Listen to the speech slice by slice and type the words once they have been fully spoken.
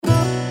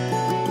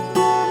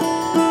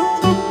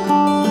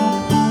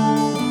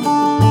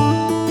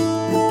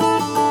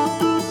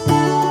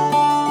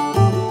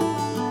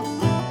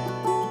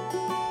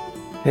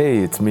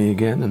it's me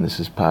again, and this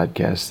is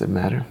Podcasts That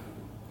Matter.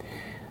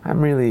 I'm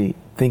really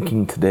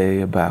thinking today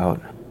about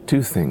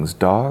two things,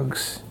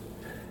 dogs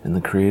and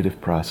the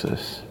creative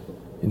process.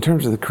 In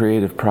terms of the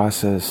creative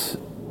process,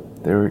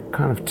 there are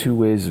kind of two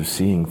ways of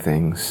seeing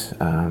things.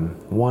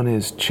 One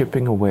is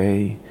chipping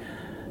away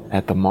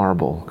at the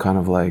marble, kind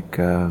of like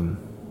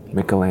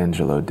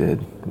Michelangelo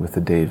did with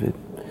the David.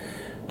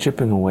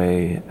 Chipping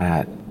away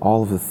at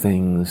all of the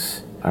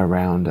things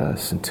around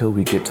us until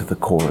we get to the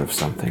core of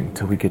something,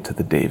 until we get to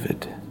the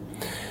David.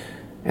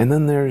 And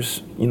then there's,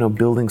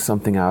 building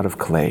something out of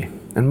clay.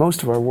 And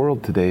most of our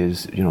world today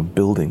is,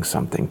 building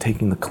something,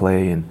 taking the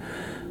clay and,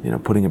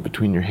 putting it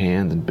between your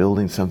hands and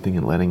building something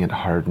and letting it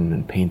harden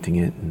and painting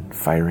it and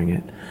firing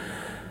it.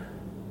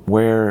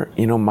 Where,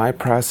 my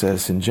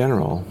process in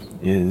general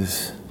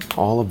is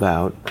all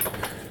about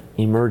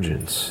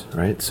emergence,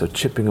 right? So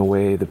chipping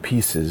away the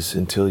pieces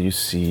until you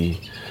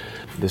see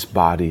this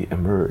body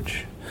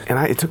emerge. And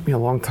it took me a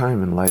long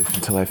time in life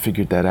until I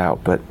figured that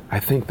out. But I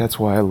think that's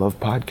why I love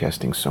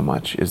podcasting so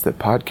much, is that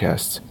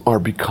podcasts are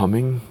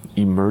becoming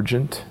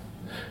emergent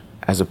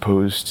as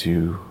opposed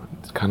to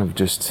kind of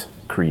just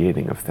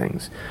creating of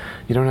things.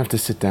 You don't have to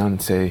sit down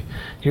and say,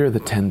 here are the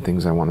 10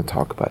 things I want to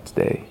talk about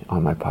today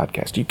on my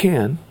podcast. You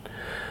can,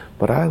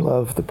 but I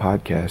love the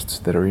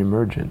podcasts that are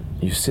emergent.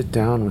 You sit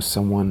down with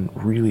someone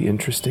really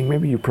interesting,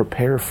 maybe you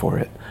prepare for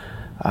it.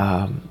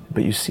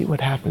 But you see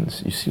what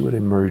happens, you see what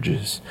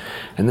emerges,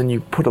 and then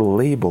you put a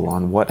label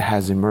on what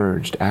has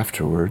emerged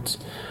afterwards,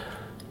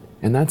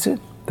 and that's it.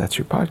 That's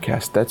your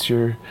podcast. That's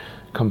your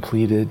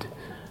completed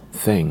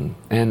thing.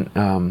 And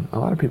a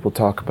lot of people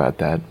talk about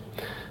that,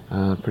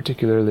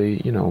 particularly,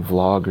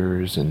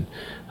 vloggers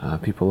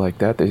and people like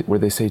that, where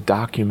they say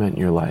document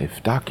your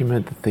life,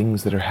 document the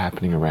things that are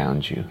happening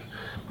around you.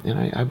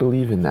 And I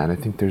believe in that. I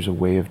think there's a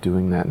way of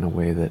doing that in a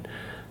way that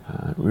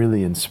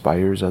really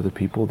inspires other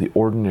people. The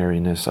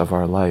ordinariness of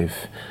our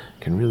life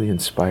can really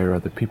inspire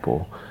other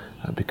people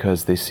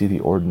because they see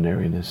the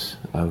ordinariness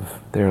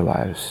of their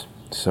lives.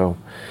 So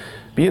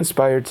be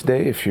inspired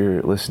today if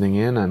you're listening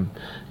in. I've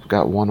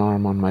got one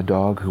arm on my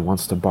dog who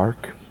wants to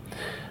bark.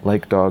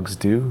 Like dogs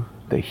do,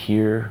 they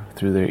hear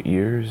through their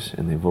ears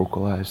and they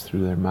vocalize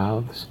through their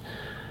mouths.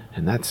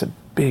 And that's a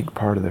big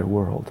part of their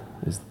world,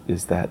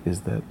 is that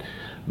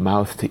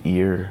mouth to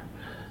ear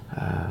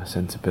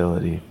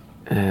sensibility.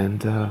 And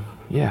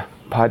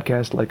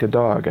podcast like a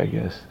dog, I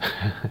guess.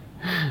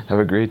 Have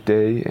a great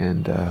day,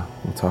 and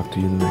we'll talk to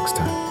you the next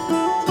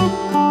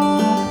time.